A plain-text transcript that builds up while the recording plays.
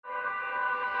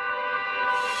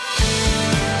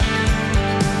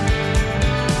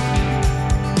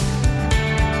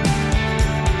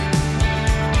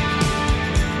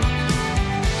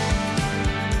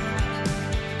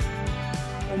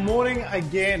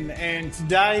again, and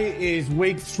today is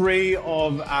week 3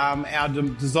 of our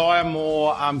Desire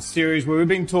More series, where we've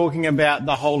been talking about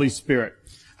the Holy Spirit.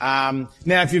 Now,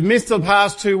 if you've missed the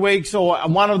past 2 weeks, or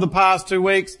one of the past 2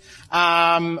 weeks,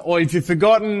 or if you've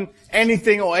forgotten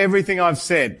anything or everything I've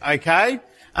said, okay,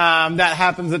 that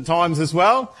happens at times as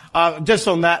well. Just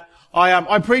on that,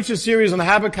 I preached a series on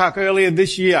Habakkuk earlier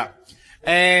this year,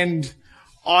 and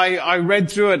I read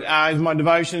through it as my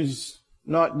devotions.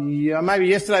 Maybe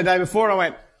yesterday, day before, and I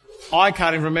went, I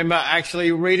can't even remember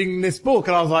actually reading this book.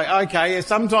 And I was like, okay, yeah,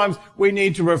 sometimes we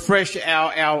need to refresh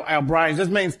our brains. This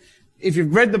means if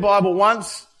you've read the Bible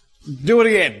once, do it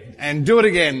again, and do it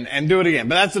again, and do it again.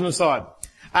 But that's an aside.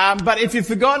 But if you've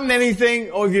forgotten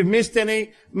anything, or if you've missed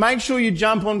any, make sure you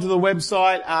jump onto the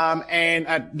website, and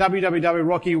at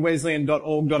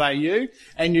www.rockywesleyan.org.au,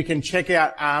 and you can check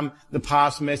out, the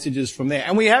past messages from there.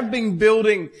 And we have been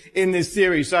building in this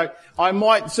series. So I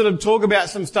might sort of talk about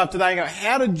some stuff today and go,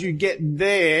 how did you get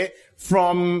there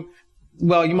from,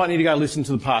 well, you might need to go listen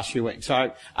to the past few weeks.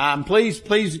 So, please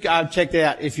check that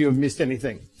out if you have missed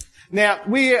anything. Now,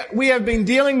 we have been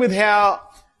dealing with how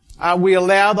we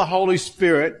allow the Holy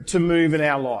Spirit to move in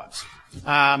our lives.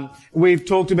 We've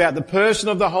talked about the person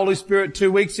of the Holy Spirit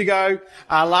 2 weeks ago.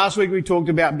 Last week we talked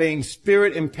about being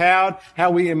Spirit empowered,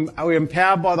 how we're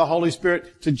empowered by the Holy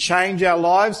Spirit to change our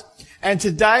lives. And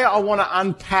today I want to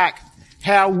unpack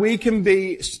how we can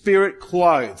be Spirit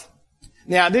clothed.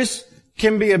 Now, this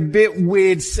can be a bit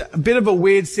of a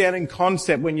weird sounding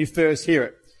concept when you first hear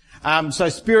it. So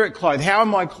Spirit clothed. How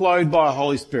am I clothed by the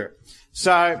Holy Spirit?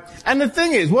 So, and the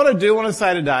thing is, what I do want to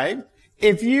say today,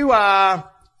 if you are,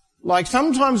 like,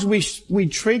 sometimes we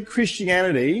treat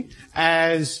Christianity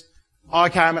as,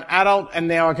 okay, I'm an adult and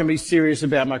now I can be serious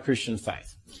about my Christian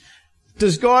faith.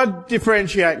 Does God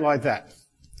differentiate like that?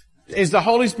 Is the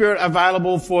Holy Spirit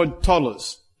available for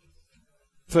toddlers?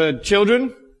 For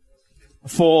children?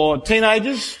 For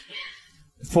teenagers?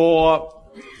 For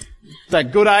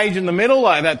that good age in the middle,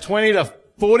 like that 20 to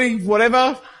 40,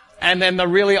 whatever? And then the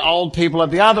really old people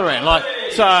at the other end. Like,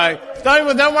 so,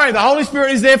 don't worry, the Holy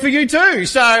Spirit is there for you too.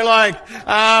 So, like,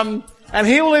 and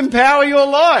He will empower your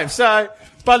life. So,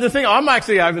 but the thing, I'm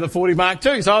actually over the 40 mark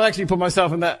too, so I'll actually put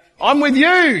myself in that. I'm with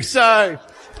you. So,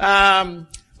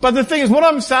 but the thing is, what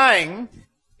I'm saying,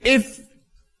 if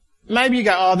maybe you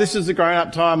go, oh, this is the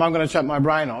grown-up time, I'm going to shut my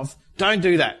brain off. Don't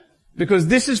do that. Because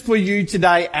this is for you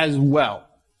today as well.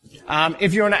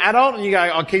 If you're an adult and you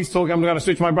go, oh, Keith's talking, I'm going to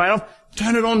switch my brain off.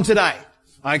 Turn it on today.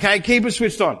 Okay? Keep it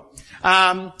switched on.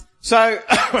 So,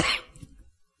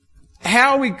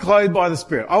 how are we clothed by the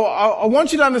Spirit? I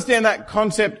want you to understand that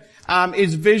concept,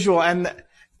 is visual, and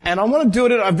I want to do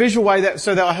it in a visual way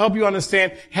so that I'll help you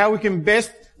understand how we can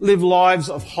best live lives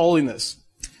of holiness.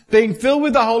 Being filled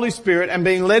with the Holy Spirit and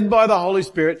being led by the Holy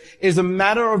Spirit is a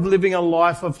matter of living a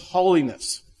life of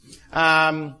holiness.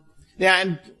 Now,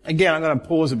 and again, I'm going to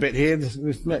pause a bit here.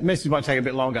 This message might take a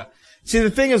bit longer. See,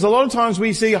 the thing is, a lot of times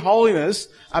we see holiness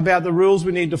about the rules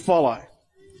we need to follow.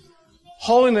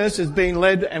 Holiness is being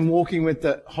led and walking with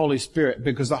the Holy Spirit,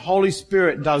 because the Holy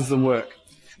Spirit does the work.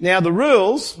 Now, the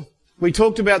rules, we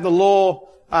talked about the law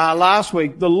last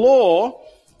week. The law,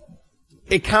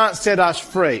 it can't set us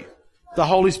free. The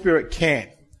Holy Spirit can.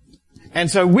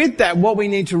 And so with that, what we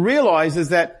need to realize is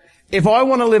that if I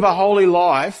want to live a holy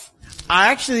life,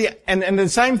 and the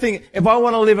same thing, if I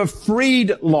want to live a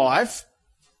freed life,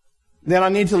 then I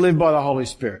need to live by the Holy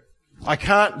Spirit. I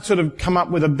can't sort of come up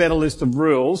with a better list of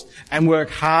rules and work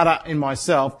harder in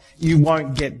myself. You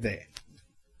won't get there.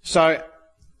 So,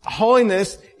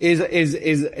 holiness is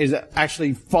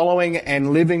actually following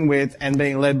and living with and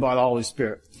being led by the Holy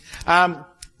Spirit. Now,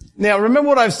 remember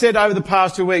what I've said over the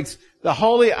past 2 weeks.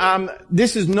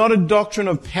 This is not a doctrine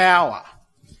of power.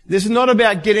 This is not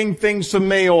about getting things for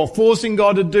me or forcing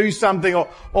God to do something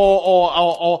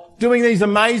or doing these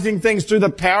amazing things through the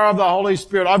power of the Holy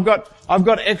Spirit. I've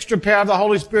got extra power of the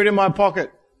Holy Spirit in my pocket.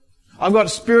 I've got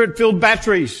Spirit-filled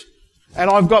batteries, and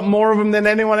I've got more of them than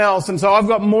anyone else, and so I've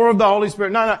got more of the Holy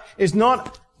Spirit. No, it's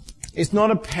not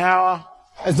a power.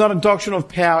 It's not a doctrine of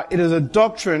power. It is a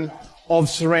doctrine of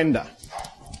surrender.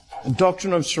 A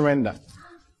doctrine of surrender.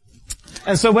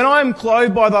 And so when I am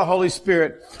clothed by the Holy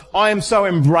Spirit, I am so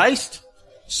embraced,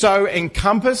 so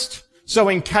encompassed, so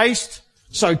encased,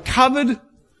 so covered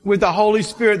with the Holy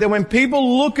Spirit that when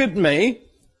people look at me,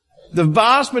 the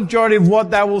vast majority of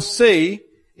what they will see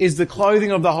is the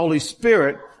clothing of the Holy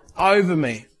Spirit over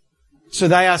me. So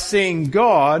they are seeing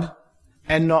God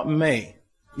and not me.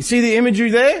 You see the imagery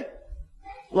there?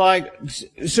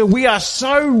 So we are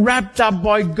so wrapped up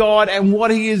by God and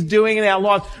what He is doing in our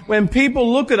lives. When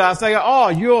people look at us, they go, oh,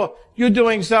 you're you're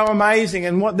doing so amazing.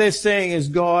 And what they're seeing is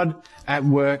God at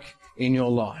work in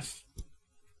your life.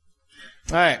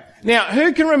 All right. Now,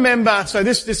 who can remember, so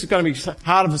this is going to be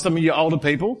harder for some of you older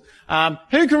people.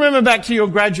 Who can remember back to your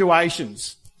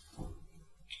graduations?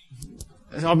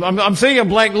 I'm seeing a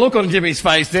blank look on Jimmy's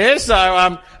face there,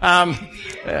 but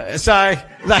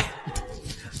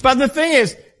the thing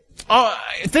is,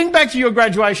 think back to your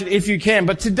graduation if you can,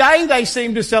 but today they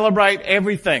seem to celebrate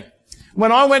everything.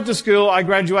 When I went to school, I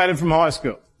graduated from high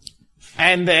school.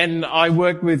 And then I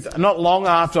worked with, not long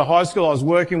after high school, I was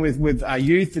working with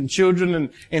youth and children and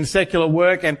in secular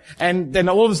work, and then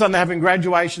all of a sudden they're having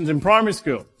graduations in primary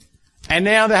school. And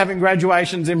now they're having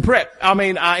graduations in in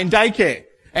daycare.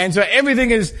 And so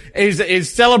everything is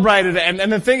celebrated,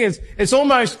 and the thing is, it's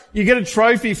almost, you get a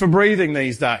trophy for breathing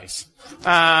these days.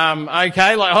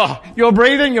 Okay, like, oh, you're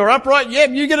breathing, you're upright,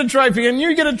 yep, you get a trophy, and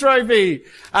you get a trophy.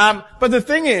 But the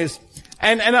thing is,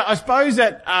 and I suppose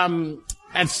that,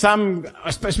 at some,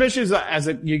 especially as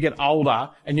you get older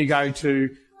and you go to,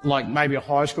 like, maybe a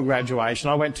high school graduation.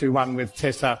 I went to one with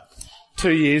Tessa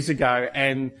 2 years ago,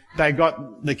 and they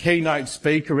got the keynote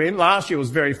speaker in. Last year was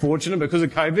very fortunate because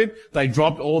of COVID. They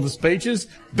dropped all the speeches.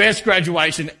 Best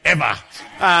graduation ever.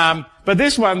 But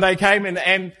this one, they came in,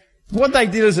 and what they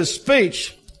did as a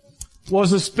speech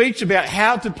was a speech about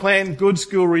how to plan good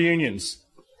school reunions.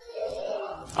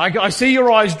 I see your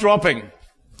eyes dropping.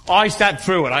 I sat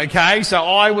through it, okay? So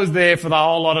I was there for the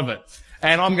whole lot of it.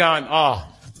 And I'm going,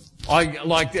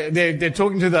 they're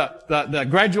talking to the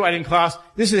graduating class.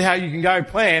 This is how you can go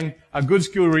plan a good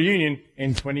school reunion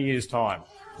in 20 years' time.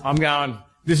 I'm going,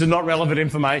 this is not relevant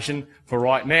information for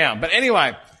right now. But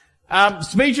anyway,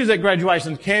 speeches at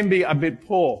graduations can be a bit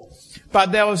poor.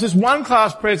 But there was this one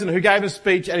class president who gave a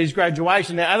speech at his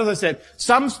graduation. Now, as I said,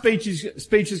 some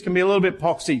speeches can be a little bit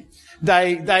poxy.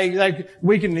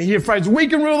 We can hear phrases, we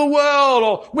can rule the world,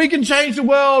 or we can change the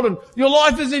world, and your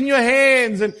life is in your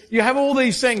hands, and you have all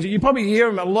these things. You probably hear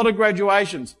them at a lot of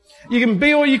graduations. You can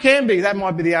be or you can be. That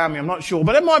might be the army, I'm not sure,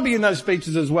 but it might be in those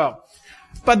speeches as well.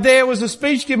 But there was a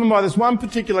speech given by this one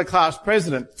particular class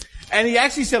president, and he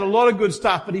actually said a lot of good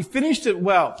stuff, but he finished it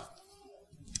well.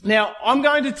 Now, I'm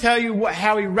going to tell you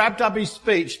how he wrapped up his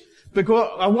speech, because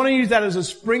I want to use that as a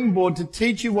springboard to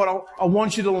teach you what I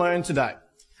want you to learn today.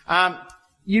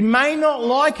 You may not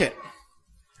like it,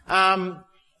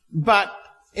 but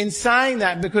in saying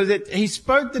that, because he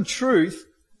spoke the truth,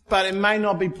 but it may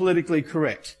not be politically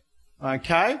correct.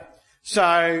 Okay?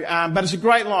 So, but it's a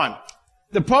great line.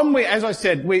 The problem as I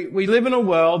said, we live in a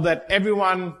world that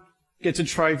everyone gets a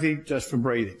trophy just for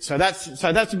breathing. So that's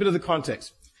a bit of the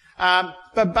context.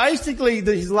 But basically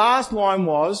his last line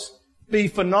was, be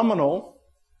phenomenal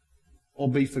or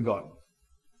be forgotten.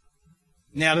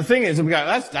 Now the thing is, we go,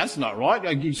 that's not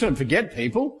right. You shouldn't forget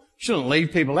people. You shouldn't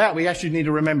leave people out. We actually need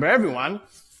to remember everyone.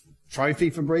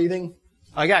 Trophy for breathing.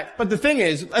 Okay. But the thing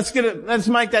is, let's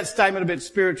make that statement a bit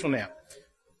spiritual now.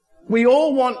 We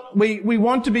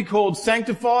want to be called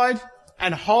sanctified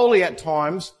and holy at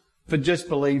times for just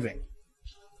believing.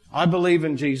 I believe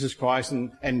in Jesus Christ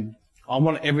and I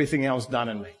want everything else done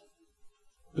in me.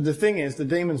 But the thing is, the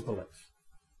demons believe.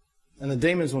 And the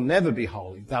demons will never be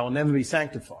holy. They will never be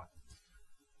sanctified.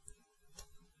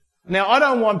 Now, I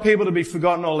don't want people to be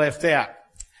forgotten or left out.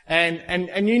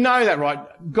 And you know that, right?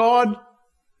 God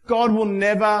will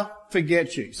never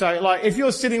forget you. So, like, if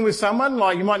you're sitting with someone,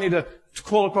 like, you might need to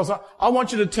call across, I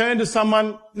want you to turn to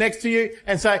someone next to you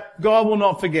and say, God will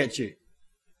not forget you.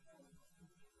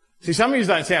 See, some of you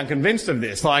don't sound convinced of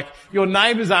this. Like, your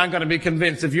neighbours aren't going to be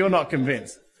convinced if you're not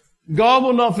convinced. God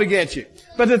will not forget you.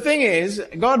 But the thing is,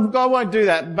 God won't do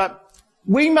that, but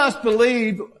we must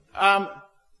believe,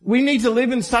 we need to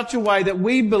live in such a way that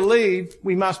we believe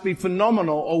we must be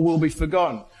phenomenal or will be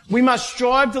forgotten. We must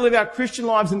strive to live our Christian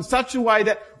lives in such a way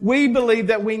that we believe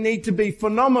that we need to be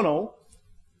phenomenal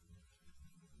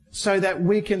so that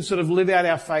we can sort of live out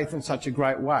our faith in such a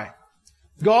great way.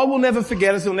 God will never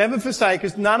forget us. He'll never forsake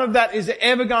us. None of that is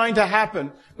ever going to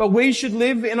happen. But we should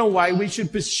live in a way, we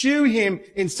should pursue Him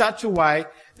in such a way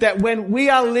that when we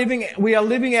are living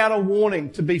out a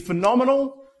warning to be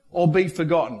phenomenal or be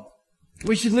forgotten.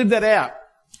 We should live that out.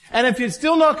 And if you're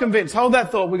still not convinced, hold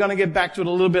that thought. We're going to get back to it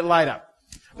a little bit later.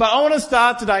 But I want to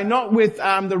start today not with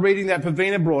the reading that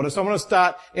Pavina brought us. I want to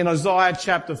start in Isaiah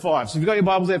chapter 5. So if you've got your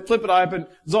Bibles there, flip it open.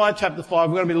 Isaiah chapter 5.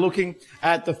 We're going to be looking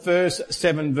at the first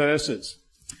 7 verses.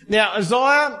 Now,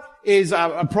 Isaiah is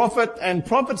a prophet, and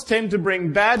prophets tend to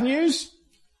bring bad news,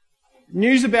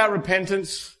 news about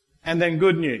repentance, and then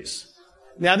good news.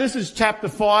 Now, this is chapter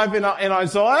 5 in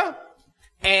Isaiah.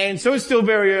 And so it's still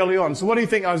very early on. So what do you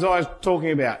think Isaiah's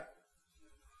talking about?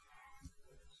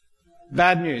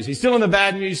 Bad news. He's still in the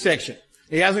bad news section.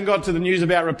 He hasn't got to the news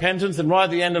about repentance, and right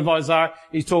at the end of Isaiah,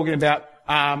 he's talking about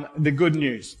the good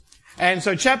news. And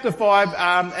so chapter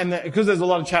 5, because there's a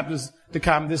lot of chapters to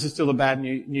come, this is still the bad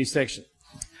news section.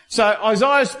 So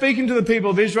Isaiah is speaking to the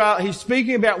people of Israel. He's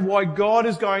speaking about why God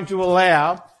is going to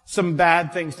allow some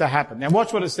bad things to happen. Now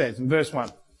watch what it says in verse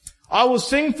 1. I will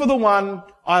sing for the one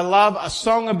I love a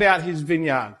song about his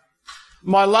vineyard.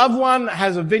 My loved one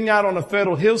has a vineyard on a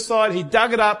fertile hillside. He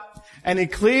dug it up and he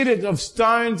cleared it of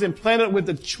stones and planted it with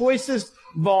the choicest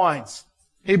vines.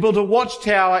 He built a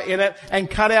watchtower in it and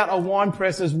cut out a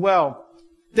winepress as well.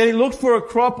 Then he looked for a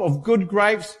crop of good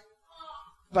grapes,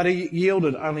 but he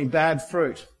yielded only bad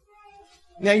fruit.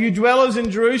 Now you dwellers in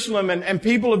Jerusalem and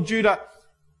people of Judah,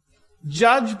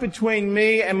 judge between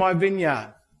me and my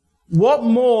vineyard. What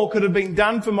more could have been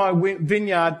done for my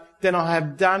vineyard than I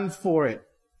have done for it?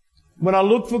 When I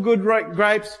looked for good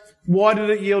grapes, why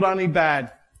did it yield only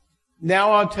bad?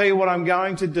 Now I'll tell you what I'm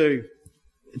going to do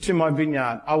to my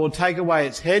vineyard. I will take away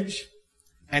its hedge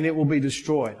and it will be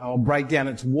destroyed. I will break down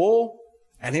its wall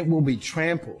and it will be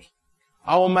trampled.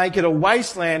 I will make it a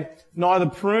wasteland, neither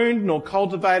pruned nor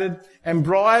cultivated, and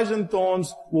briars and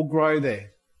thorns will grow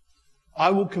there. I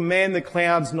will command the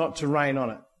clouds not to rain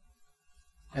on it.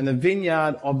 And the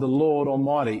vineyard of the Lord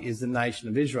Almighty is the nation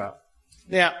of Israel.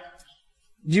 Now,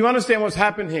 do you understand what's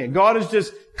happened here? God has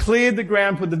just cleared the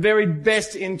ground, put the very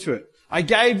best into it. I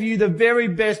gave you the very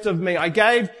best of me. I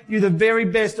gave you the very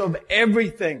best of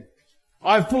everything.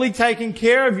 I've fully taken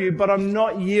care of you, but I'm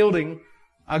not yielding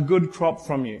a good crop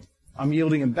from you. I'm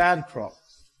yielding a bad crop.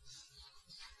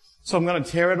 So I'm going to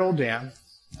tear it all down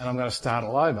and I'm going to start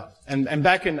all over. And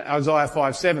back in Isaiah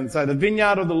 5:7, so the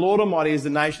vineyard of the Lord Almighty is the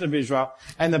nation of Israel,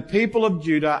 and the people of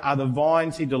Judah are the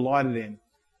vines he delighted in.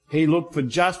 He looked for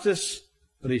justice,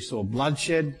 but he saw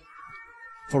bloodshed.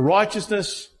 For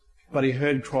righteousness, but he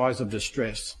heard cries of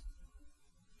distress.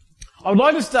 I would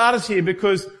like to start us here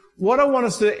because what I want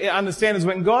us to understand is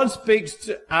when God speaks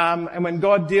to, and when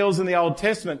God deals in the Old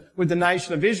Testament with the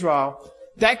nation of Israel,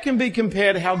 that can be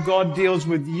compared to how God deals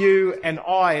with you and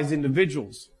I as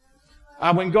individuals.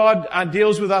 When God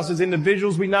deals with us as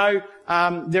individuals, we know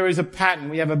there is a pattern.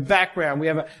 We have a background. We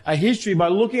have a history by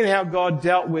looking at how God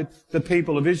dealt with the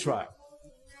people of Israel.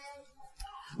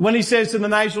 When he says to the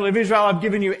nation of Israel, I've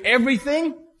given you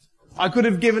everything I could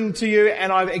have given to you,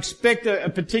 and I expect a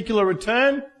particular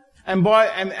return, and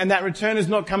that return is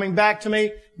not coming back to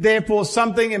me. Therefore,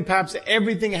 something and perhaps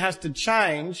everything has to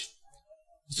change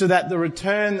so that the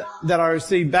return that I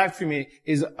receive back from you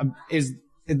is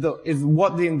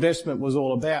what the investment was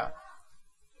all about.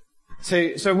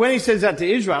 So when he says that to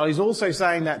Israel, he's also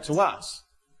saying that to us.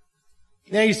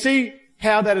 Now you see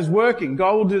how that is working.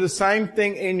 God will do the same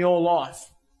thing in your life.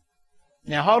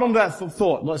 Now hold on to that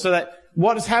thought. So that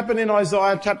what has happened in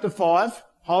Isaiah chapter 5,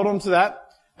 hold on to that,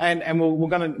 and we're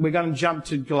going to jump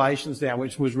to Galatians now,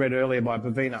 which was read earlier by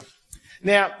Pavina.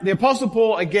 Now, the Apostle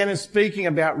Paul again is speaking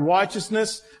about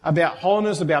righteousness, about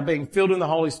holiness, about being filled in the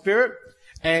Holy Spirit.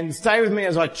 And stay with me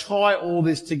as I tie all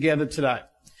this together today.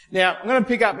 Now, I'm going to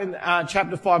pick up in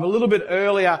chapter 5 a little bit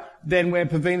earlier than where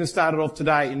Pavina started off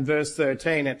today in verse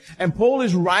 13. And Paul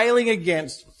is railing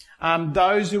against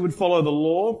those who would follow the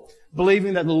law,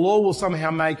 believing that the law will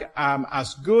somehow make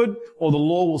us good or the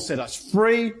law will set us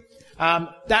free.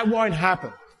 That won't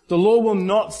happen. The law will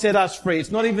not set us free.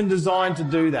 It's not even designed to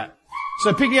do that.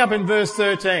 So picking up in verse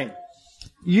 13.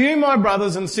 You, my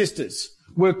brothers and sisters,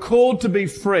 were called to be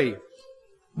free,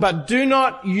 but do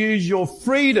not use your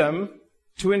freedom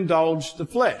to indulge the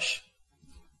flesh.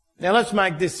 Now let's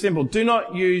make this simple. Do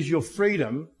not use your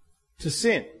freedom to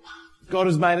sin. God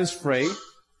has made us free.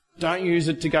 Don't use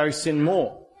it to go sin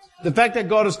more. The fact that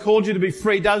God has called you to be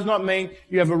free does not mean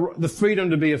you have the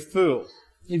freedom to be a fool.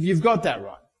 If you've got that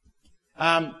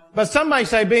right. But some may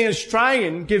say being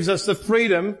Australian gives us the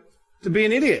freedom to be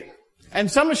an idiot. And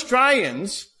some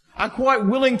Australians are quite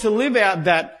willing to live out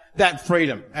that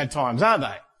freedom at times, aren't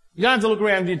they? You don't have to look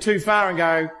around you too far and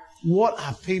go, what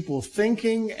are people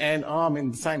thinking? And I'm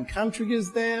in the same country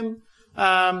as them.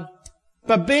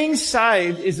 But being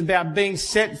saved is about being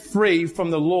set free from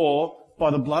the law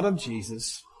by the blood of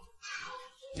Jesus.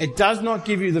 It does not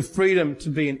give you the freedom to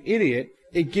be an idiot.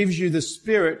 It gives you the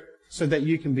Spirit so that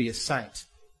you can be a saint.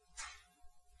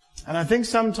 And I think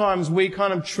sometimes we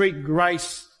kind of treat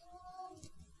grace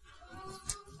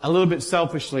a little bit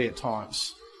selfishly at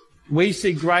times. We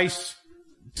see grace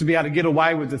to be able to get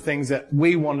away with the things that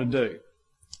we want to do.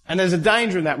 And there's a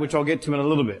danger in that, which I'll get to in a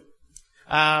little bit.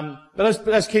 But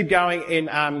let's keep going in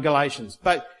Galatians.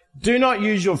 But do not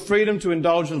use your freedom to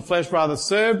indulge in the flesh, rather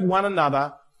serve one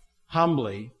another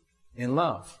humbly in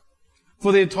love.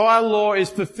 For the entire law is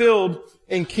fulfilled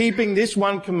in keeping this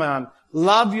one command: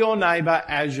 love your neighbour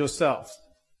as yourself.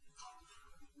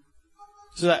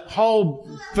 So that whole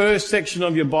first section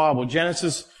of your Bible,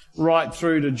 Genesis right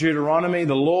through to Deuteronomy,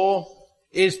 the law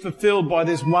is fulfilled by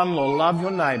this one law: love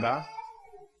your neighbour.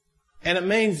 And it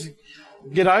means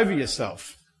get over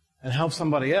yourself and help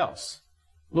somebody else.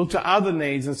 Look to other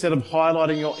needs instead of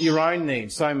highlighting your own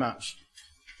needs so much.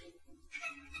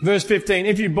 Verse 15,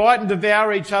 if you bite and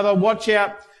devour each other, watch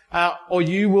out, or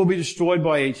you will be destroyed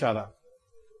by each other.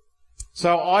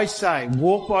 So I say,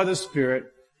 walk by the Spirit,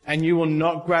 and you will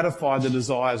not gratify the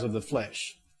desires of the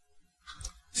flesh.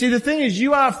 See, the thing is,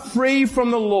 you are free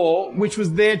from the law, which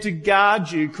was there to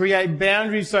guard you, create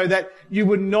boundaries so that you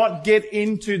would not get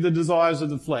into the desires of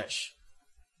the flesh.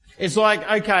 It's like,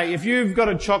 okay, if you've got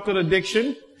a chocolate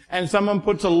addiction and someone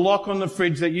puts a lock on the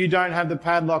fridge that you don't have the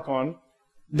padlock on,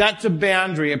 that's a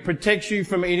boundary. It protects you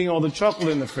from eating all the chocolate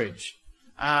in the fridge.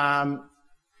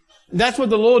 That's what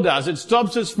the law does. It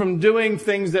stops us from doing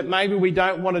things that maybe we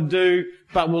don't want to do,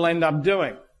 but we'll end up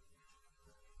doing.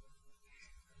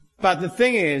 But the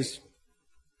thing is,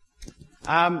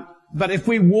 but if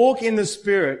we walk in the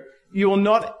Spirit, you will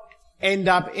not end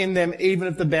up in them even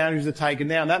if the boundaries are taken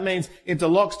down. That means if the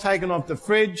lock's taken off the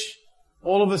fridge,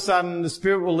 all of a sudden the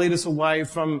Spirit will lead us away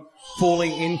from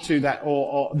falling into that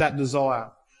or that desire.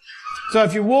 So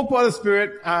if you walk by the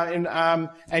Spirit,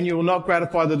 and you will not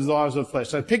gratify the desires of the flesh.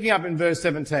 So picking up in verse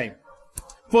 17.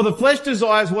 For the flesh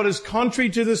desires what is contrary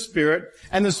to the Spirit,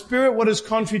 and the Spirit what is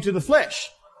contrary to the flesh.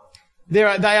 They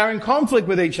are in conflict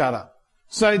with each other,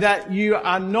 so that you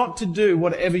are not to do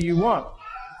whatever you want.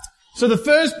 So the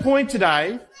first point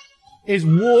today is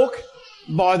walk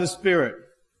by the Spirit.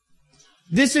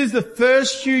 This is the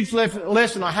first huge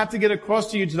lesson I have to get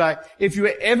across to you today. If you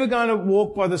are ever going to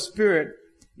walk by the Spirit,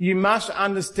 you must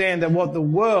understand that what the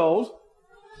world,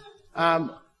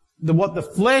 what the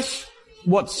flesh,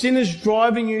 what sin is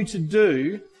driving you to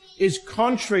do is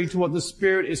contrary to what the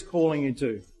Spirit is calling you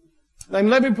to.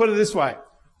 Let me put it this way.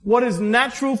 What is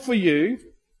natural for you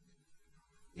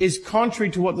is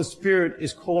contrary to what the Spirit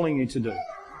is calling you to do.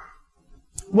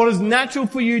 What is natural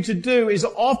for you to do is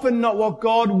often not what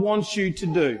God wants you to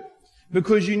do.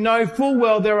 Because you know full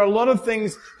well there are a lot of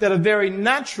things that are very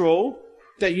natural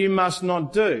that you must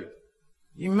not do.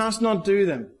 You must not do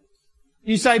them.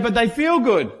 You say, but they feel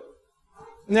good.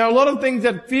 And there are a lot of things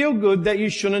that feel good that you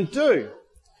shouldn't do.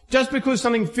 Just because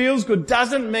something feels good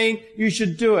doesn't mean you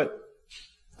should do it.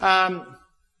 And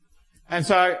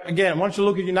so, again, I want you to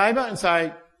look at your neighbour and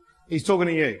say, he's talking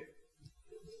to you.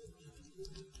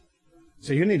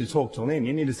 So you need to talk to him.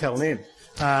 You need to tell him.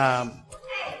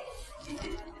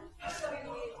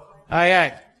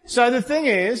 Okay. So the thing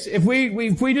is, if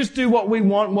we just do what we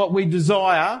want, what we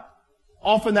desire,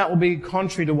 often that will be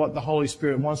contrary to what the Holy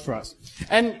Spirit wants for us.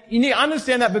 And you need to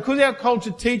understand that because our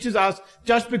culture teaches us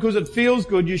just because it feels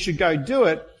good, you should go do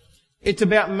it. It's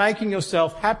about making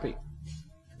yourself happy.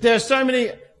 There are so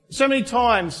many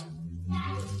times,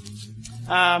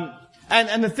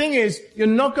 and the thing is, you're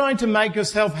not going to make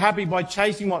yourself happy by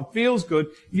chasing what feels good.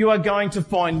 You are going to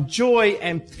find joy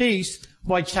and peace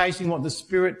by chasing what the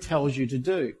Spirit tells you to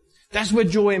do. That's where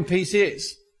joy and peace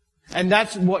is. And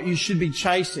that's what you should be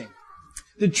chasing.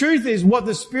 The truth is, what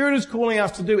the Spirit is calling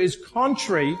us to do is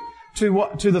contrary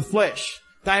to the flesh.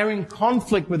 They are in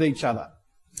conflict with each other.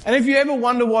 And if you ever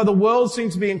wonder why the world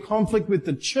seems to be in conflict with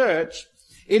the church,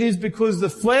 it is because the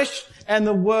flesh and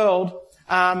the world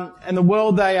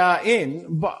they are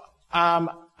in,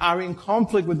 are in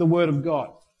conflict with the Word of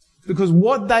God. Because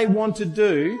what they want to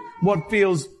do, what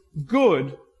feels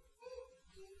good,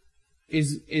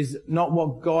 is not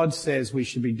what God says we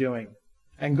should be doing.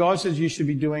 And God says you should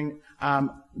be doing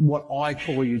what I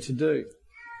call you to do.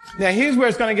 Now here's where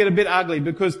it's going to get a bit ugly,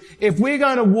 because if we're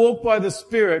going to walk by the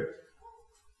Spirit,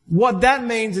 what that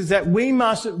means is that we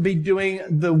must be doing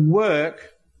the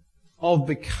work of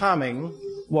becoming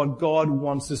what God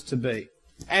wants us to be.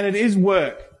 And it is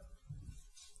work.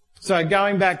 So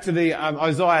going back to the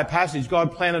Isaiah passage,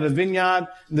 God planted a vineyard,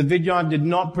 and the vineyard did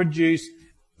not produce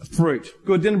fruit.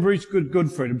 Didn't produce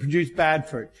good fruit. It produced bad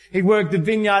fruit. He worked the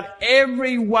vineyard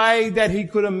every way that he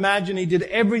could imagine. He did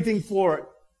everything for it.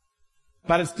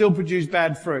 But it still produced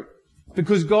bad fruit.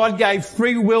 Because God gave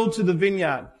free will to the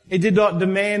vineyard. He did not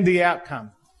demand the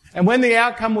outcome. And when the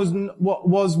outcome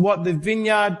was what the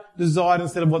vineyard desired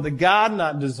instead of what the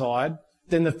gardener desired,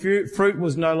 then the fruit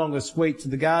was no longer sweet to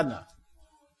the gardener.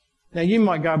 Now you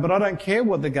might go, but I don't care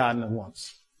what the gardener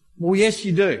wants. Well, yes,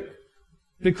 you do.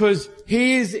 Because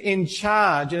he is in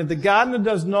charge, and if the gardener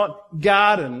does not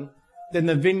garden, then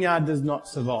the vineyard does not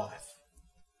survive.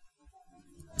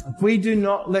 If we do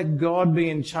not let God be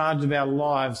in charge of our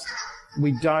lives,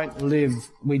 we don't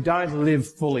live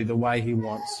fully the way He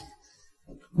wants.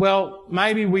 Well,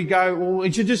 maybe we go, well,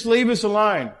 it should just leave us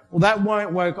alone. Well, that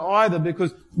won't work either,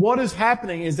 because what is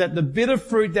happening is that the bitter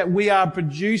fruit that we are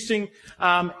producing,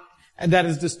 and that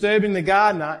is disturbing the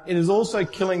gardener, it is also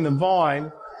killing the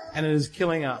vine, and it is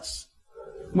killing us.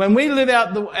 When we live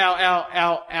out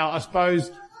I suppose,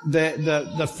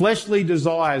 the fleshly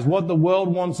desires, what the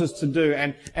world wants us to do,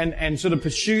 and sort of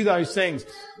pursue those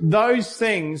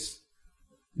things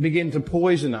begin to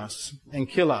poison us and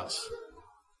kill us.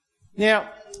 Now,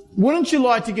 wouldn't you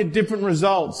like to get different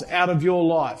results out of your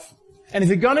life? And if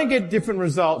you're going to get different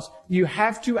results, you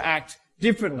have to act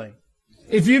differently.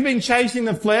 If you've been chasing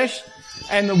the flesh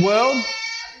and the world,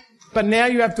 but now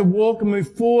you have to walk and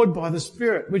move forward by the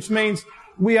Spirit, which means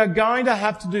we are going to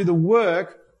have to do the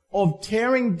work of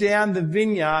tearing down the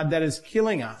vineyard that is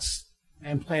killing us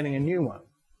and planting a new one.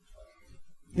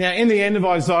 Now, in the end of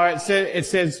Isaiah, it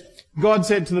says, God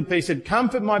said to the people, he said,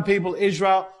 "Comfort my people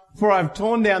Israel, for I have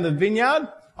torn down the vineyard,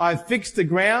 I have fixed the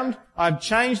ground, I have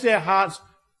changed their hearts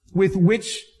with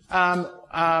which,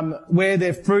 where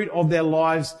their fruit of their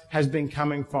lives has been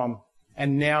coming from,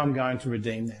 and now I'm going to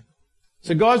redeem them."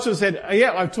 So God sort of said,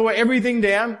 yeah, I tore everything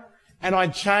down, and I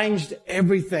changed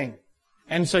everything.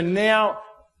 And so now,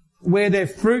 where their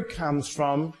fruit comes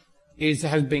from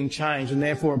has been changed, and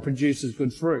therefore it produces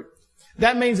good fruit.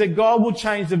 That means that God will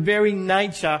change the very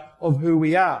nature of who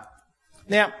we are.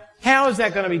 Now, how is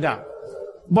that going to be done?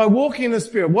 By walking in the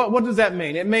Spirit. What does that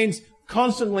mean? It means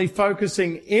constantly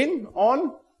focusing in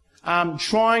on,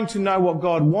 trying to know what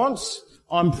God wants.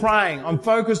 I'm praying. I'm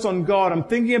focused on God. I'm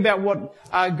thinking about what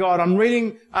God. I'm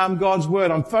reading God's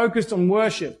Word. I'm focused on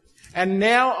worship. And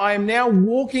I am now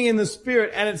walking in the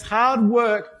Spirit, and it's hard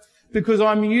work because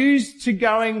I'm used to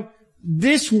going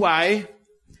this way,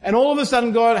 and all of a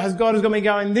sudden God has got me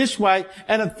going this way,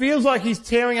 and it feels like He's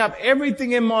tearing up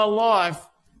everything in my life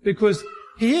because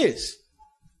He is.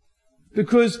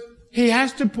 Because He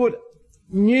has to put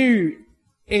new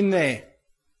in there.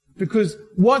 Because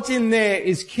what's in there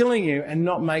is killing you and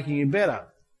not making you better.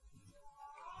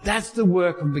 That's the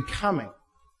work of becoming.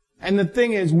 And the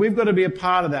thing is, we've got to be a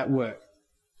part of that work.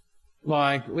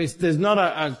 There's not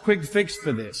a quick fix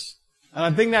for this. And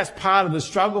I think that's part of the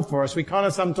struggle for us. We kind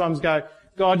of sometimes go,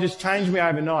 God, just change me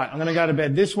overnight. I'm going to go to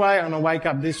bed this way. I'm going to wake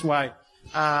up this way.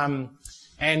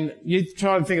 And you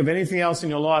try to think of anything else in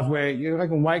your life where you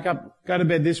can go to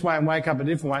bed this way and wake up a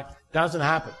different way. Doesn't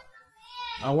happen.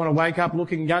 I want to wake up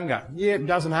looking younger. Yeah, it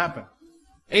doesn't happen.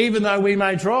 Even though we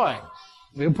may try.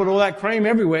 We'll put all that cream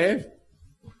everywhere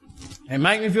and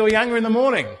make me feel younger in the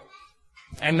morning.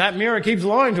 And that mirror keeps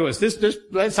lying to us.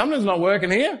 Something's not working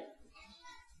here.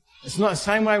 It's not the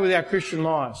same way with our Christian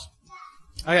lives.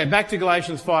 Okay, back to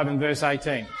Galatians 5 and verse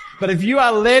 18. But if you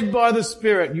are led by the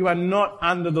Spirit, you are not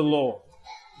under the law.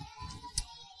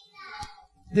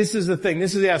 This is the thing.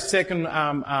 This is our second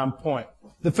point.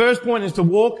 The first point is to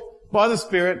walk by the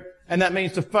Spirit, and that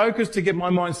means to focus, to get my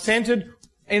mind centered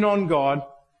in on God.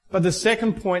 But the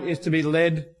second point is to be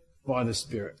led by the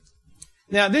Spirit.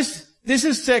 Now, this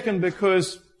is second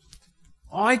because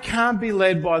I can't be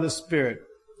led by the Spirit.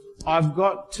 I've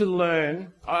got to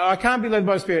learn. I can't be led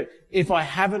by the Spirit if I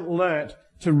haven't learnt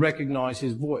to recognize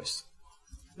His voice.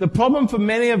 The problem for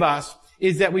many of us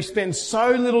is that we spend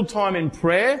so little time in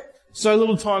prayer, so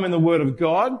little time in the Word of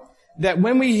God, that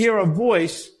when we hear a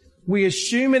voice, we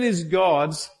assume it is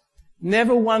God's,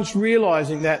 never once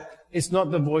realizing that it's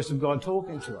not the voice of God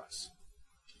talking to us.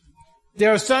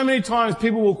 There are so many times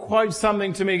people will quote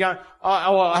something to me going,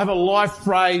 I have a life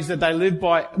phrase that they live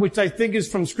by, which they think is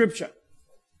from Scripture.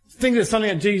 Think it's something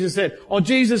that Jesus said. Oh,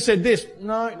 Jesus said this.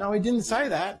 No, He didn't say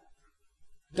that.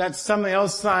 That's something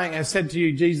else has said to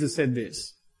you, Jesus said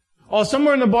this. Oh,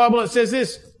 somewhere in the Bible it says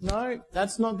this. No,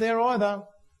 that's not there either.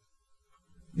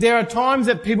 There are times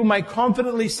that people may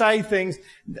confidently say things,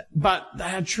 but they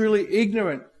are truly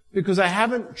ignorant because they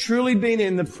haven't truly been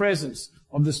in the presence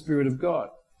of the Spirit of God.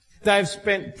 They've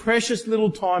spent precious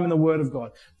little time in the Word of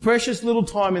God, precious little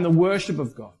time in the worship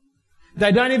of God.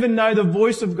 They don't even know the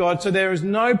voice of God, so there is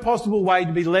no possible way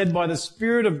to be led by the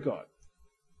Spirit of God.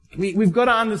 We've got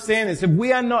to understand this. If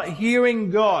we are not hearing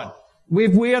God,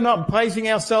 if we are not placing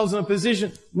ourselves in a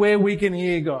position where we can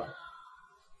hear God,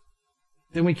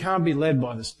 then we can't be led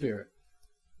by the Spirit.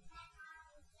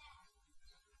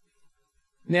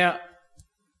 Now,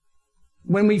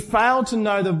 when we fail to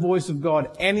know the voice of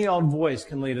God, any old voice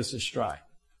can lead us astray.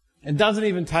 It doesn't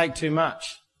even take too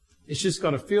much. It's just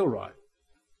got to feel right.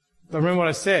 But remember what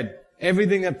I said.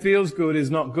 Everything that feels good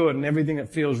is not good, and everything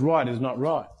that feels right is not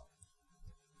right.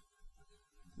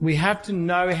 We have to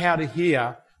know how to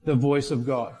hear the voice of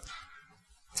God.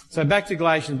 So back to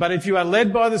Galatians. But if you are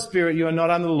led by the Spirit, you are not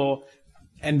under the law.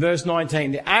 And verse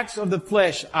 19, the acts of the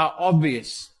flesh are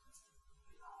obvious.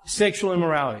 Sexual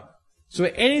immorality. So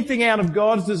anything out of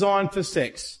God's design for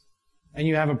sex, and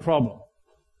you have a problem.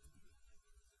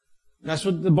 That's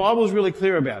what the Bible is really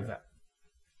clear about that.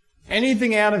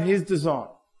 Anything out of His design.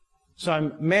 So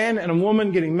a man and a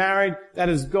woman getting married, that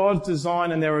is God's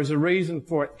design and there is a reason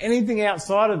for it. Anything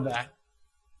outside of that,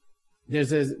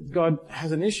 God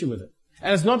has an issue with it.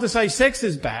 And it's not to say sex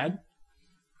is bad,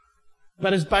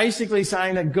 but it's basically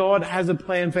saying that God has a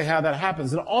plan for how that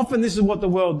happens. And often this is what the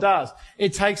world does.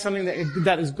 It takes something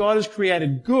that is God has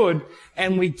created good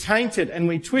and we taint it and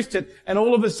we twist it and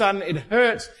all of a sudden it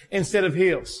hurts instead of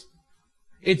heals.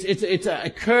 It's a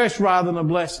curse rather than a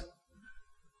blessing.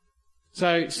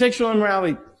 So sexual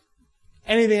immorality,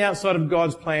 anything outside of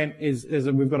God's plan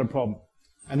we've got a problem.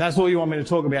 And that's all you want me to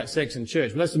talk about sex in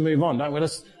church. But let's move on, don't we?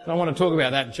 Don't want to talk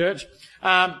about that in church.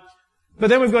 But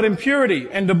then we've got impurity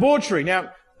and debauchery.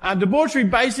 Now, debauchery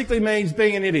basically means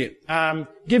being an idiot,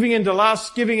 giving in to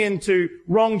lust, giving in to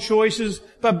wrong choices,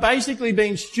 but basically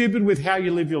being stupid with how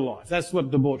you live your life. That's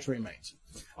what debauchery means.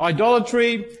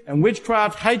 Idolatry and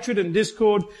witchcraft, hatred and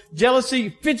discord, jealousy,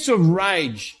 fits of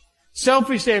rage,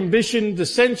 selfish ambition,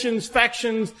 dissensions,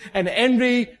 factions, and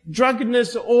envy,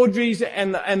 drunkenness, orgies,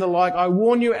 and the like. I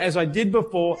warn you, as I did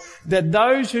before, that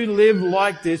those who live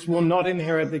like this will not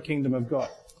inherit the kingdom of God.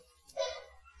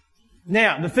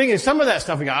 Now, the thing is, some of that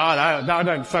stuff we go, oh, no, I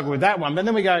don't struggle with that one. But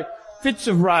then we go, fits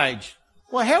of rage.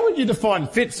 Well, how would you define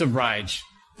fits of rage?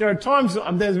 There's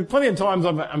plenty of times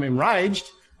I'm enraged,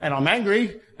 and I'm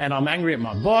angry at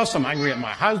my boss, I'm angry at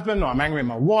my husband, or I'm angry at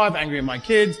my wife, angry at my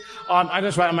kids. I'm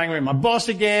angry at my boss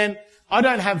again. I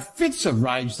don't have fits of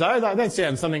rage though. That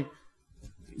sounds something.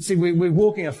 See, we're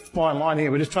walking a fine line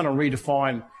here. We're just trying to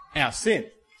redefine our sin.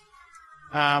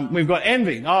 We've got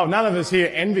envy. Oh, none of us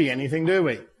here envy anything, do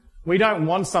we? We don't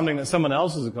want something that someone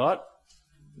else has got.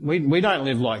 We don't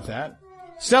live like that.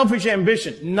 Selfish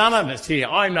ambition. None of us here.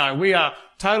 I know we are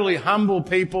totally humble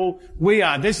people.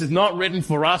 This is not written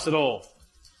for us at all.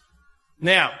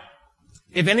 Now,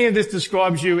 if any of this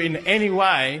describes you in any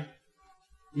way,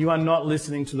 you are not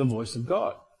listening to the voice of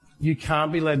God. You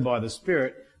can't be led by the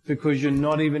Spirit because you're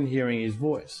not even hearing His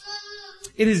voice.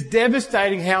 It is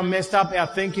devastating how messed up our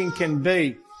thinking can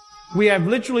be. We have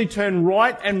literally turned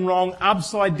right and wrong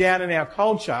upside down in our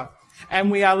culture,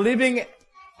 and we are living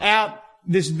out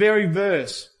this very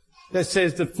verse that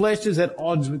says the flesh is at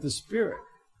odds with the Spirit.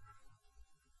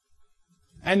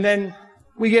 And then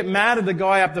we get mad at the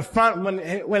guy up the front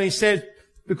when he says,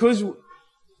 because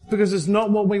it's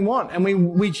not what we want. And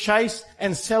we chase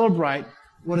and celebrate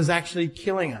what is actually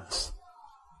killing us.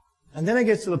 And then it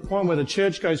gets to the point where the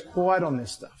church goes quiet on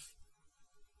this stuff.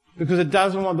 Because it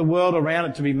doesn't want the world around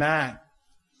it to be mad.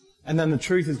 And then the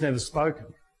truth is never spoken.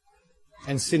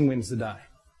 And sin wins the day.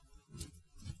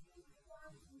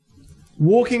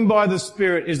 Walking by the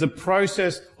Spirit is the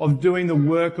process of doing the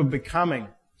work of becoming.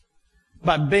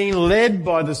 But being led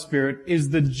by the Spirit is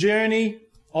the journey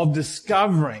of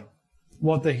discovering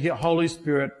what the Holy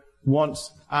Spirit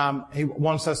wants. He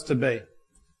wants us to be.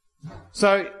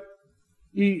 So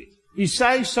you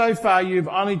say so far you've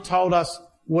only told us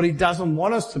what He doesn't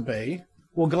want us to be.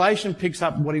 Well, Galatians picks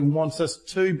up what He wants us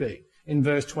to be in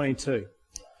verse 22.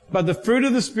 But the fruit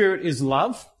of the Spirit is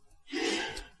love,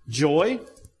 joy,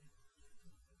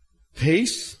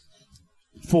 peace,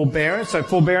 forbearance. So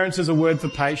forbearance is a word for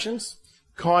patience.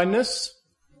 Kindness,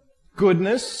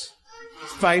 goodness,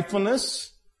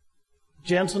 faithfulness,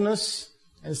 gentleness,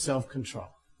 and self-control.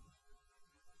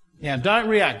 Now, don't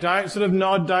react. Don't sort of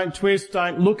nod. Don't twist.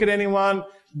 Don't look at anyone.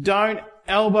 Don't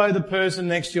elbow the person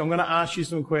next to you. I'm going to ask you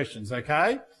some questions,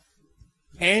 okay?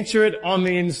 Answer it on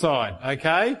the inside,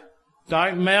 okay?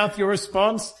 Don't mouth your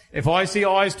response. If I see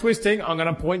eyes twisting, I'm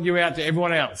going to point you out to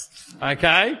everyone else,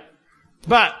 okay?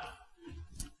 But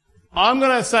I'm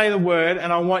going to say the word,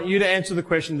 and I want you to answer the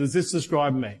question, does this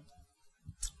describe me?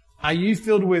 Are you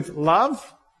filled with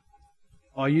love?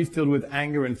 Or are you filled with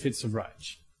anger and fits of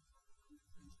rage?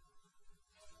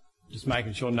 Just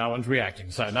making sure no one's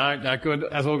reacting. So no, good.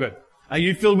 That's all good. Are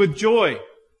you filled with joy?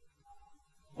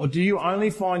 Or do you only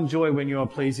find joy when you are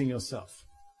pleasing yourself?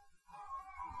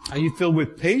 Are you filled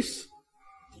with peace?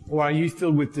 Or are you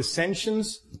filled with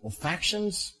dissensions or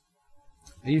factions?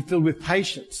 Are you filled with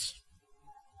patience?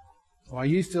 Or are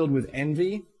you filled with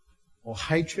envy or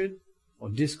hatred or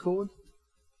discord?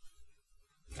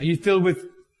 Are you filled with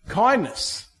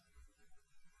kindness?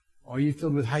 Or are you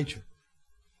filled with hatred?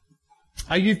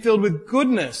 Are you filled with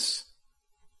goodness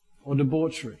or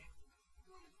debauchery?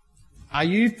 Are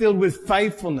you filled with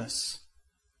faithfulness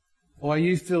Or are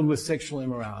you filled with sexual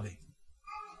immorality?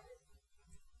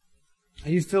 Are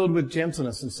you filled with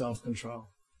gentleness and self-control?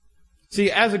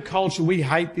 See, as a culture, we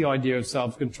hate the idea of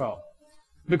self-control.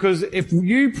 Because if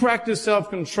you practice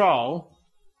self-control,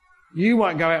 you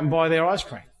won't go out and buy their ice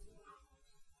cream.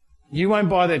 You won't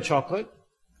buy their chocolate.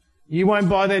 You won't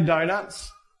buy their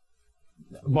donuts.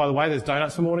 By the way, there's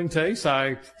donuts for morning tea,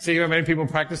 so see how many people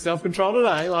practice self-control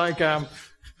today.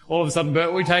 All of a sudden,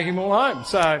 Bert, we take him all home.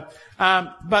 So,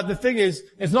 but the thing is,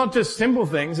 it's not just simple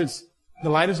things, it's the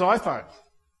latest iPhone.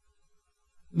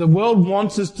 The world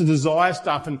wants us to desire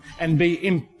stuff and be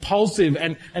impulsive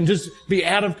and just be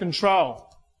out of control.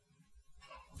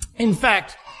 In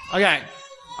fact, okay,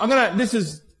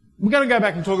 we're going to go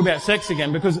back and talk about sex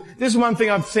again, because this is one thing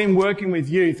I've seen working with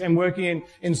youth and working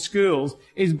in schools,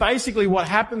 is basically what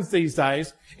happens these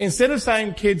days. Instead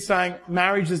of kids saying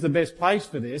marriage is the best place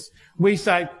for this, we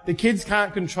say the kids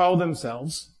can't control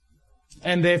themselves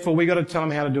and therefore we got to tell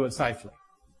them how to do it safely.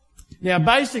 Now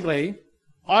basically,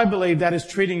 I believe that is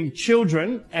treating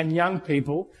children and young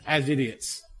people as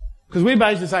idiots. Because we're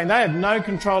basically saying they have no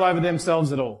control over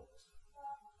themselves at all.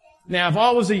 Now if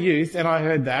I was a youth and I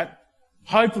heard that,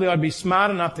 hopefully I'd be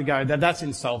smart enough to go, that's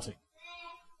insulting.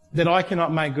 That I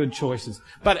cannot make good choices.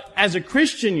 But as a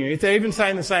Christian youth, they're even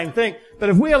saying the same thing. But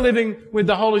if we are living with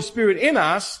the Holy Spirit in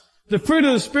us, the fruit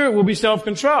of the Spirit will be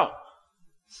self-control.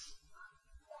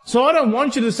 So I don't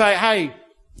want you to say, hey,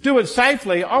 do it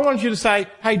safely. I want you to say,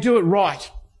 hey, do it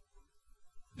right.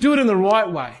 Do it in the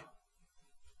right way.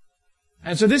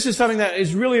 And so this is something that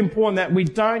is really important, that we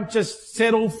don't just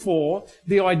settle for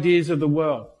the ideas of the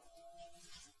world.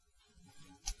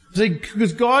 See,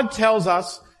 because God tells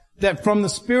us that from the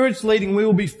Spirit's leading we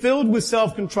will be filled with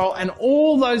self-control and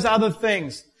all those other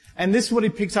things. And this is what he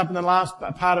picks up in the last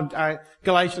part of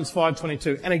Galatians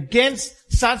 5:22. And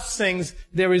against such things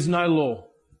there is no law.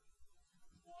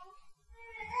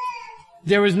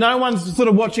 There is no one sort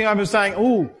of watching over saying,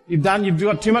 oh, you've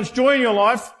got too much joy in your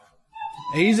life.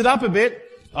 Ease it up a bit.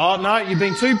 Oh no, you've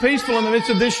been too peaceful in the midst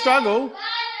of this struggle.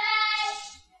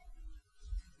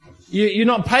 You're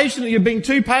not patient. You're being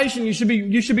too patient. You should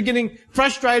be getting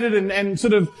frustrated and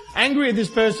sort of angry at this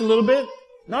person a little bit.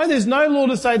 No, there's no law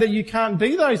to say that you can't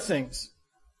be those things.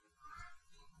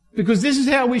 Because this is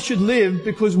how we should live,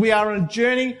 because we are on a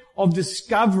journey of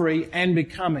discovery and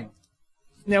becoming.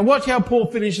 Now watch how Paul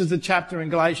finishes the chapter in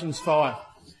Galatians 5,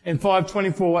 in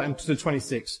 5:24 and to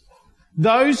 26.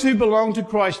 Those who belong to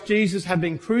Christ Jesus have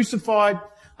been crucified,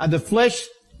 the flesh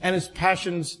and its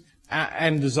passions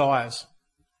and desires.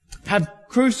 Have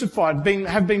crucified,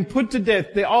 have been put to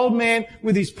death. The old man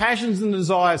with his passions and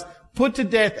desires, put to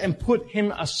death and put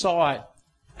him aside.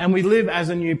 And we live as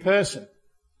a new person.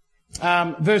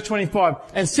 Verse 25.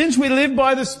 And since we live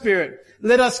by the Spirit,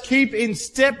 let us keep in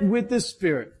step with the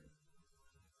Spirit.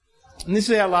 And this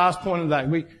is our last point of the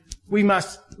day. We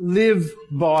must live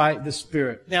by the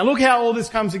Spirit. Now look how all this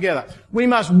comes together. We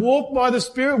must walk by the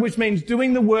Spirit, which means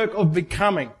doing the work of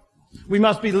becoming. We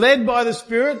must be led by the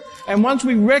Spirit, and once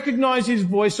we recognize His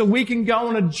voice, so we can go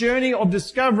on a journey of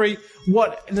discovering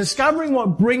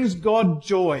what brings God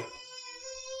joy.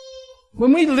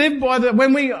 When we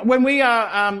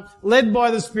are led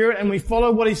by the Spirit and we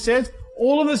follow what He says,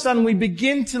 all of a sudden we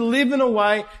begin to live in a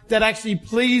way that actually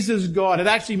pleases God. It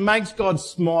actually makes God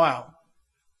smile.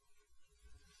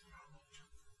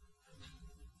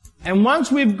 And once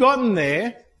we've gotten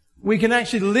there, we can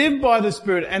actually live by the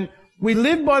Spirit. And we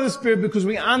live by the Spirit because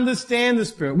we understand the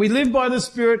Spirit. We live by the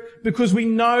Spirit because we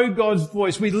know God's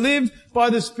voice. We live by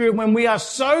the Spirit when we are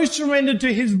so surrendered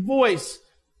to His voice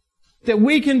that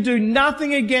we can do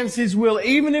nothing against His will,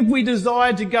 even if we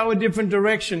desire to go a different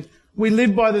direction. We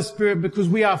live by the Spirit because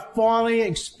we are finally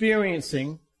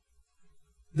experiencing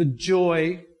the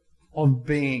joy of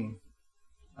being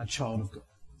a child of God.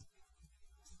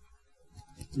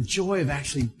 The joy of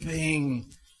actually being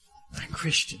a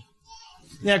Christian.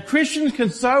 Now, Christians can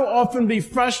so often be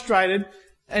frustrated,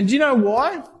 and do you know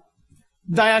why?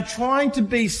 They are trying to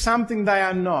be something they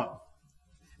are not.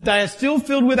 They are still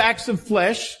filled with acts of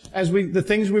flesh, the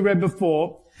things we read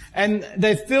before, and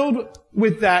they're filled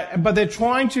with that, but they're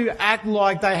trying to act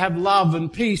like they have love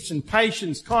and peace and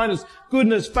patience, kindness,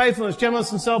 goodness, faithfulness,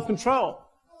 gentleness, and self-control.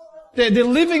 They're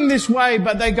living this way,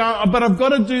 but they go, but I've got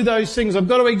to do those things. I've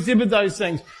got to exhibit those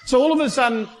things. So all of a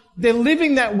sudden, they're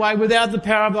living that way without the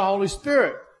power of the Holy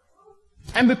Spirit.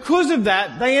 And because of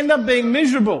that, they end up being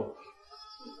miserable.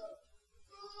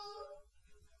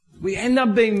 We end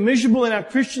up being miserable in our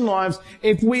Christian lives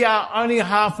if we are only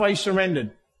halfway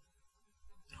surrendered.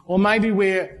 Or maybe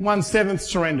we're 1/7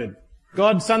 surrendered.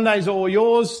 God, Sunday's all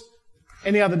yours.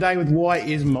 Any other day with Y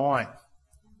is mine.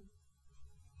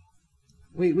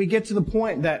 We get to the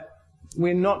point that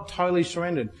we're not totally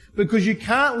surrendered. Because you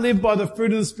can't live by the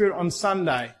fruit of the Spirit on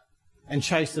Sunday and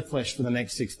chase the flesh for the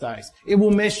next 6 days. It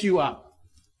will mess you up.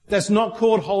 That's not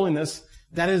called holiness.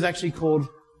 That is actually called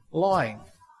lying.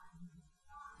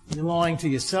 You're lying to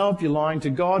yourself, you're lying to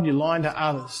God, you're lying to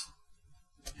others.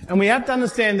 And we have to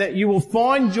understand that you will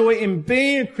find joy in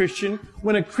being a Christian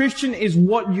when a Christian is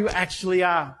what you actually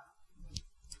are.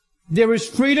 There is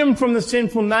freedom from the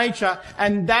sinful nature,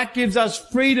 and that gives us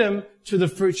freedom to the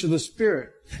fruits of the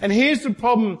Spirit. And here's the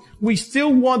problem. We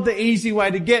still want the easy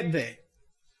way to get there.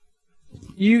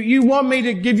 You want me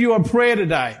to give you a prayer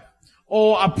today,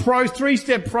 or a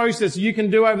 3-step process you can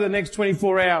do over the next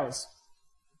 24 hours.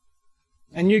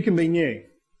 And you can be new.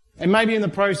 And maybe in the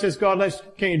process, God,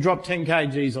 can you drop 10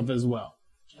 kgs off as well?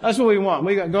 That's what we want.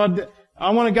 We got, God,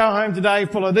 I want to go home today,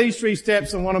 follow these 3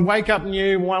 steps, and want to wake up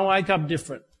new, want to wake up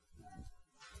different.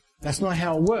 That's not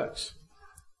how it works.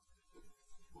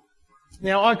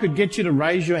 Now, I could get you to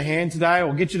raise your hand today,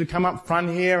 or get you to come up front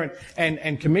here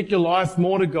and commit your life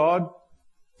more to God.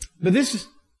 But this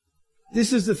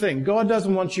is the thing. God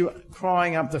doesn't want you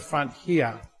crying up the front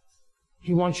here.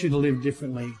 He wants you to live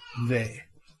differently there.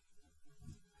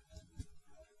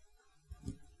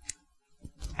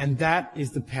 And that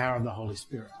is the power of the Holy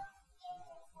Spirit.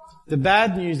 The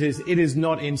bad news is it is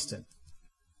not instant.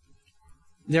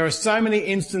 There are so many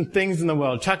instant things in the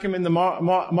world. Chuck them in the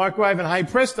microwave and hey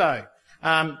presto,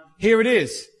 here it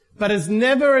is. But it's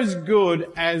never as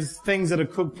good as things that are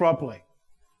cooked properly.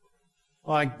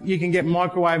 Like you can get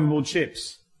microwavable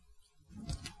chips.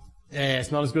 Yeah,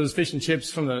 it's not as good as fish and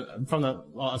chips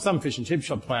some fish and chip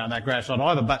shops play on that grass shot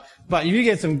either. But if you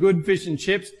get some good fish and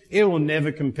chips, it will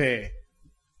never compare.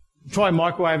 Try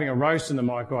microwaving a roast in the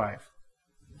microwave.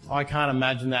 I can't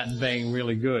imagine that being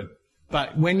really good.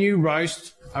 But when you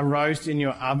roast a roast in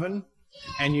your oven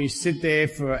and you sit there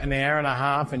for an hour and a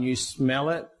half and you smell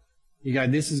it, you go,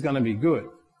 this is going to be good.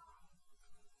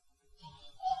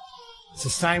 It's the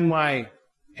same way,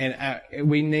 and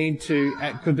we need to,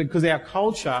 because our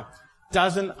culture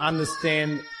doesn't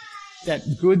understand that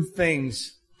good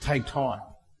things take time.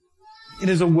 It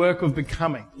is a work of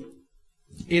becoming.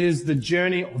 It is the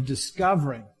journey of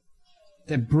discovering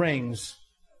that brings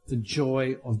the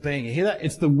joy of being. You hear that?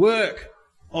 It's the work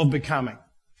of becoming.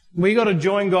 We got to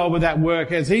join God with that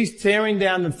work as He's tearing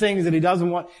down the things that He doesn't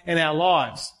want in our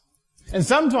lives. And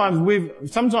sometimes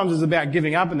it's about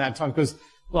giving up in that time because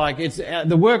it's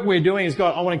the work we're doing is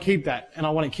God, I want to keep that and I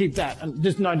want to keep that and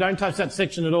just no, don't touch that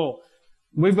section at all.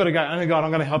 We've got to go, oh God,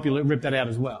 I'm going to help you rip that out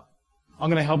as well. I'm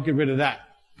going to help get rid of that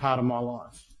part of my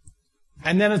life.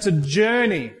 And then it's a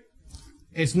journey.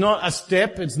 It's not a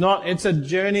step. It's a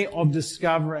journey of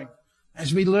discovering.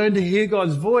 As we learn to hear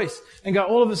God's voice and go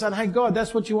all of a sudden, hey God,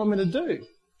 that's what you want me to do.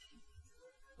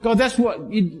 God, that's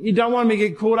what, you don't want me to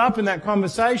get caught up in that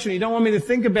conversation. You don't want me to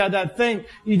think about that thing.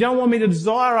 You don't want me to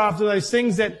desire after those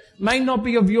things that may not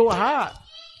be of your heart.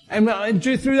 And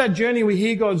through that journey we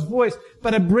hear God's voice,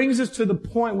 but it brings us to the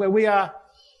point where we are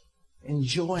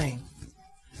enjoying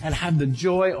and have the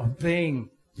joy of being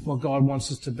what God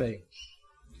wants us to be.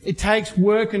 It takes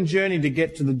work and journey to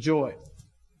get to the joy.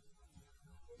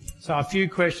 So a few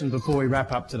questions before we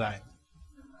wrap up today.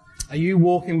 Are you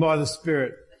walking by the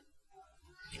Spirit?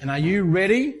 And are you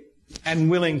ready and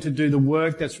willing to do the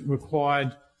work that's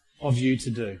required of you to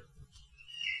do?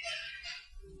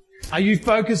 Are you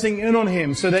focusing in on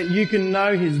Him so that you can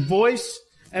know His voice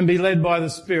and be led by the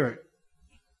Spirit?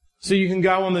 So you can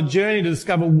go on the journey to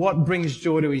discover what brings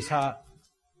joy to His heart.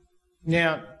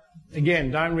 Now,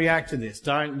 again, don't react to this.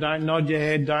 Don't nod your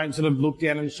head. Don't sort of look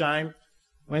down in shame.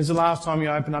 When's the last time you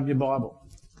opened up your Bible?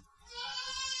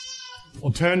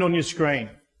 Or turned on your screen?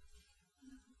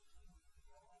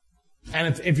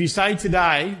 And if you say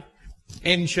today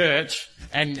in church,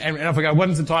 and if I go,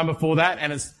 when's the time before that?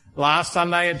 And it's last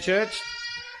Sunday at church,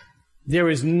 there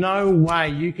is no way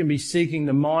you can be seeking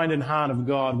the mind and heart of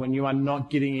God when you are not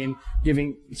getting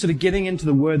into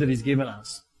the Word that He's given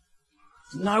us.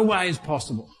 No way is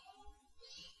possible.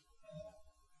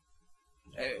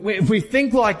 If we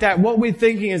think like that, what we're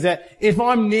thinking is that if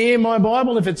I'm near my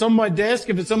Bible, if it's on my desk,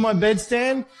 if it's on my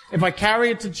bedstand, if I carry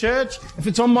it to church, if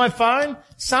it's on my phone,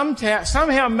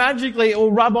 somehow magically it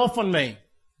will rub off on me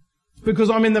because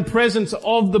I'm in the presence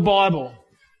of the Bible.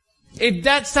 If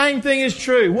that same thing is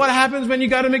true, what happens when you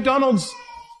go to McDonald's?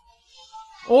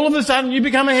 All of a sudden you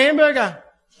become a hamburger.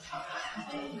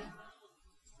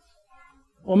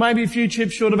 Or maybe a few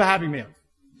chips short of a Happy Meal.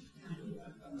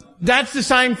 That's the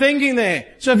same thinking there.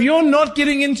 So if you're not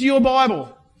getting into your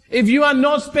Bible, if you are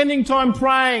not spending time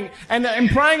praying, and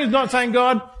praying is not saying,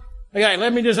 God, okay,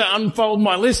 let me just unfold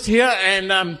my list here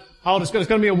and hold, it's going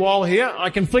to be a while here. I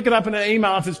can flick it up in an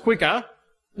email if it's quicker.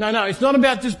 No, it's not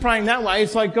about just praying that way.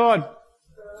 It's like, God,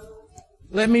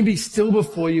 let me be still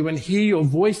before you and hear your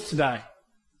voice today.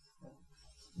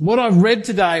 What I've read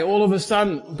today, all of a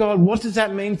sudden, God, what does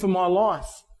that mean for my life?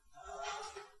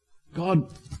 God,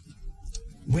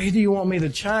 where do you want me to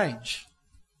change?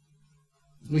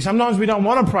 Sometimes we don't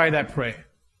want to pray that prayer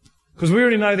because we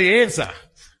already know the answer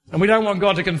and we don't want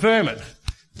God to confirm it.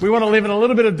 We want to live in a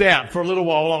little bit of doubt for a little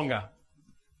while longer.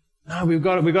 No, we've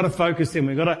got to focus in.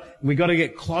 We've got to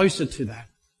get closer to that.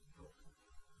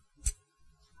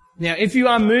 Now, if you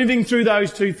are moving through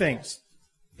those two things,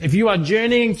 if you are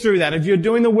journeying through that, if you're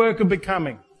doing the work of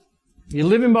becoming, you're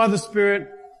living by the Spirit,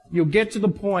 you'll get to the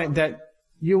point that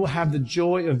you will have the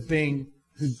joy of being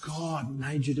who God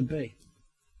made you to be.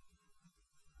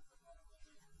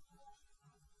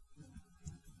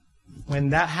 When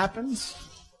that happens,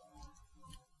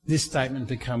 this statement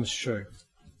becomes true.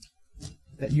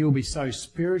 That you will be so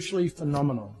spiritually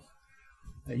phenomenal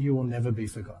that you will never be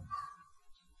forgotten.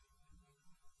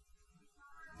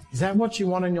 Is that what you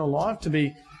want in your life? To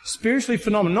be spiritually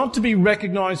phenomenal, not to be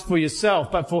recognized for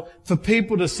yourself, but for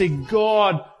people to see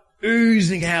God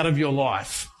oozing out of your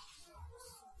life.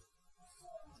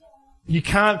 You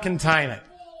can't contain it.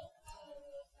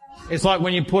 It's like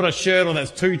when you put a shirt on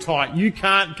that's too tight. You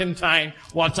can't contain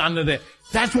what's under there.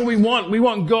 That's what we want. We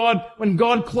want God, when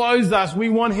God clothes us, we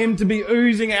want Him to be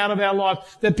oozing out of our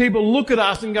life. That people look at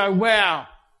us and go, wow,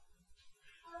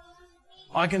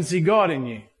 I can see God in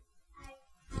you.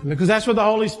 Because that's what the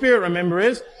Holy Spirit, remember,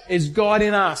 is God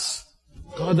in us.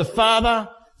 God the Father,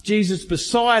 Jesus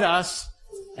beside us,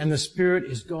 and the Spirit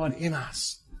is God in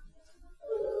us.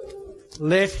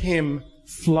 Let Him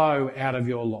flow out of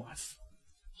your life.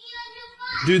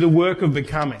 Do the work of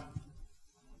becoming.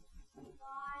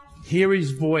 Hear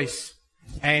His voice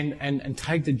and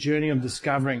take the journey of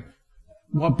discovering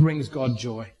what brings God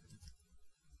joy,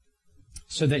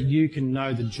 so that you can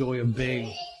know the joy of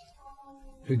being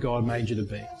who God made you to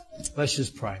be. Let's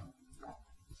just pray.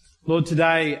 Lord,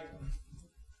 today,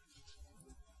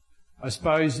 I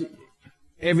suppose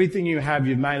everything you have,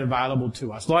 you've made available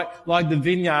to us. Like the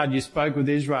vineyard you spoke with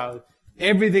Israel,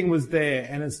 everything was there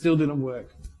and it still didn't work.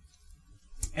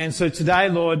 And so today,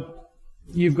 Lord,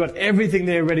 you've got everything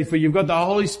there ready for you. You've got the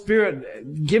Holy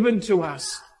Spirit given to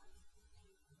us.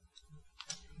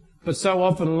 But so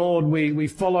often, Lord, we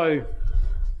follow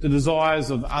the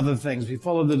desires of other things. We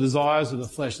follow the desires of the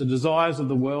flesh, the desires of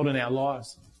the world in our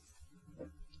lives.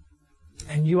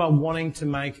 And you are wanting to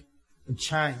make a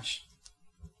change.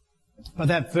 But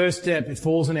that first step, it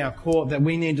falls in our court that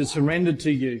we need to surrender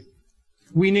to you.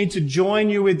 We need to join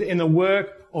you in the work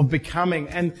of becoming.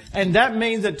 And that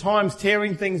means at times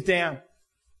tearing things down.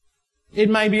 It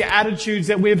may be attitudes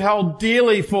that we've held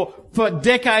dearly for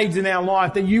decades in our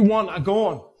life that you want are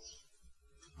gone.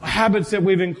 Habits that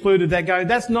we've included that go,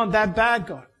 that's not that bad,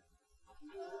 God.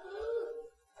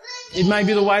 It may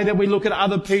be the way that we look at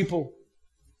other people,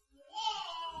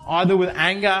 either with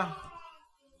anger,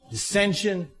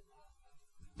 dissension,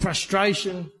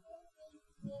 frustration.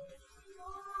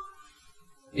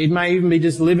 It may even be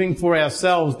just living for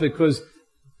ourselves because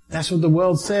that's what the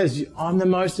world says. I'm the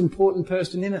most important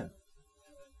person in it.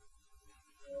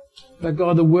 But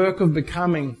God, the work of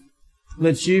becoming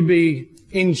lets you be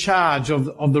in charge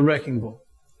of the wrecking ball.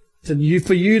 For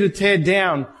you to tear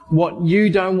down what you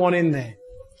don't want in there.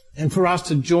 And for us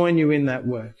to join you in that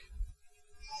work.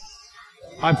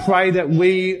 I pray that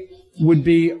we would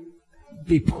be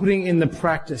putting in the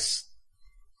practice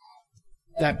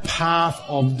that path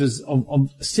of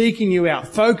seeking you out,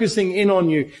 focusing in on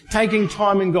you, taking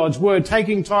time in God's Word,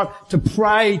 taking time to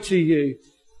pray to you,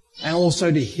 and also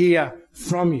to hear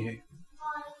from you.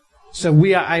 So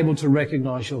we are able to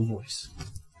recognize your voice.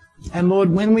 And Lord,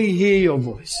 when we hear your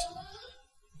voice,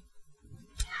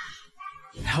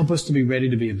 help us to be ready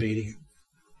to be obedient.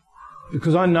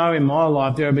 Because I know in my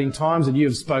life there have been times that you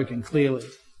have spoken clearly,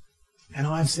 and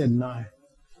I've said no.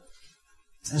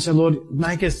 And so Lord,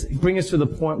 bring us to the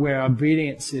point where our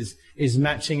obedience is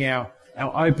matching our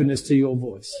openness to your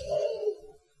voice.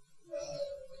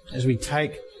 As we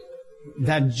take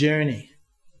that journey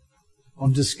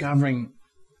of discovering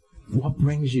what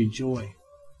brings you joy.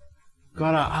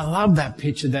 God, I love that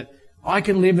picture that I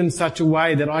can live in such a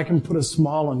way that I can put a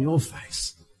smile on your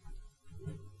face.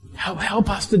 Help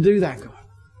us to do that, God.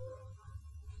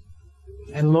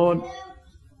 And Lord,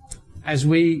 as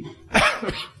we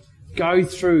go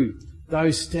through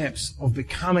those steps of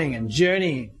becoming and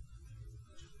journeying,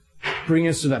 bring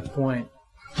us to that point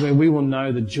where we will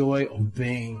know the joy of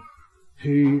being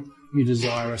who you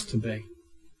desire us to be.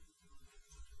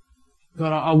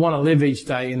 God, I want to live each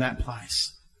day in that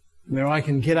place. where I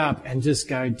can get up and just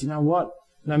go, do you know what?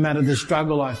 No matter the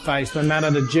struggle I face, no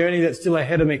matter the journey that's still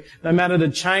ahead of me, no matter the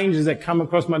changes that come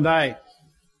across my day,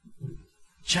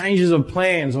 changes of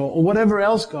plans or whatever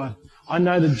else, God, I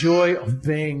know the joy of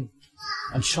being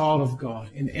a child of God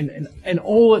in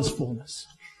all its fullness.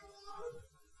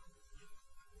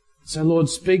 So Lord,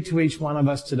 speak to each one of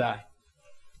us today,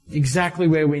 exactly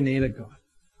where we need it, God,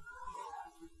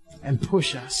 and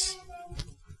push us.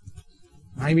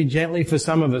 Maybe gently for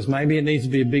some of us, maybe it needs to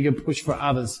be a bigger push for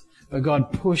others. But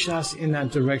God, push us in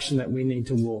that direction that we need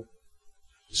to walk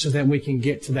so that we can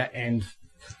get to that end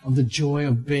of the joy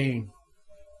of being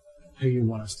who you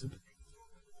want us to be.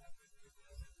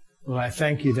 Lord, I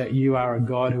thank you that you are a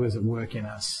God who is at work in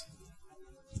us.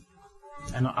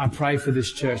 And I pray for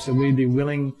this church that we'd be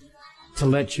willing to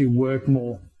let you work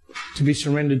more, to be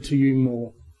surrendered to you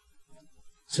more,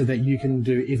 so that you can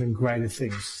do even greater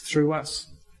things through us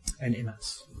and in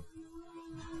us.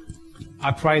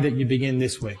 I pray that you begin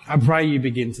this week. I pray you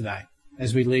begin today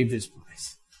as we leave this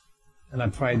place. And I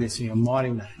pray this in your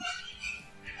mighty name.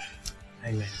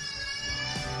 Amen.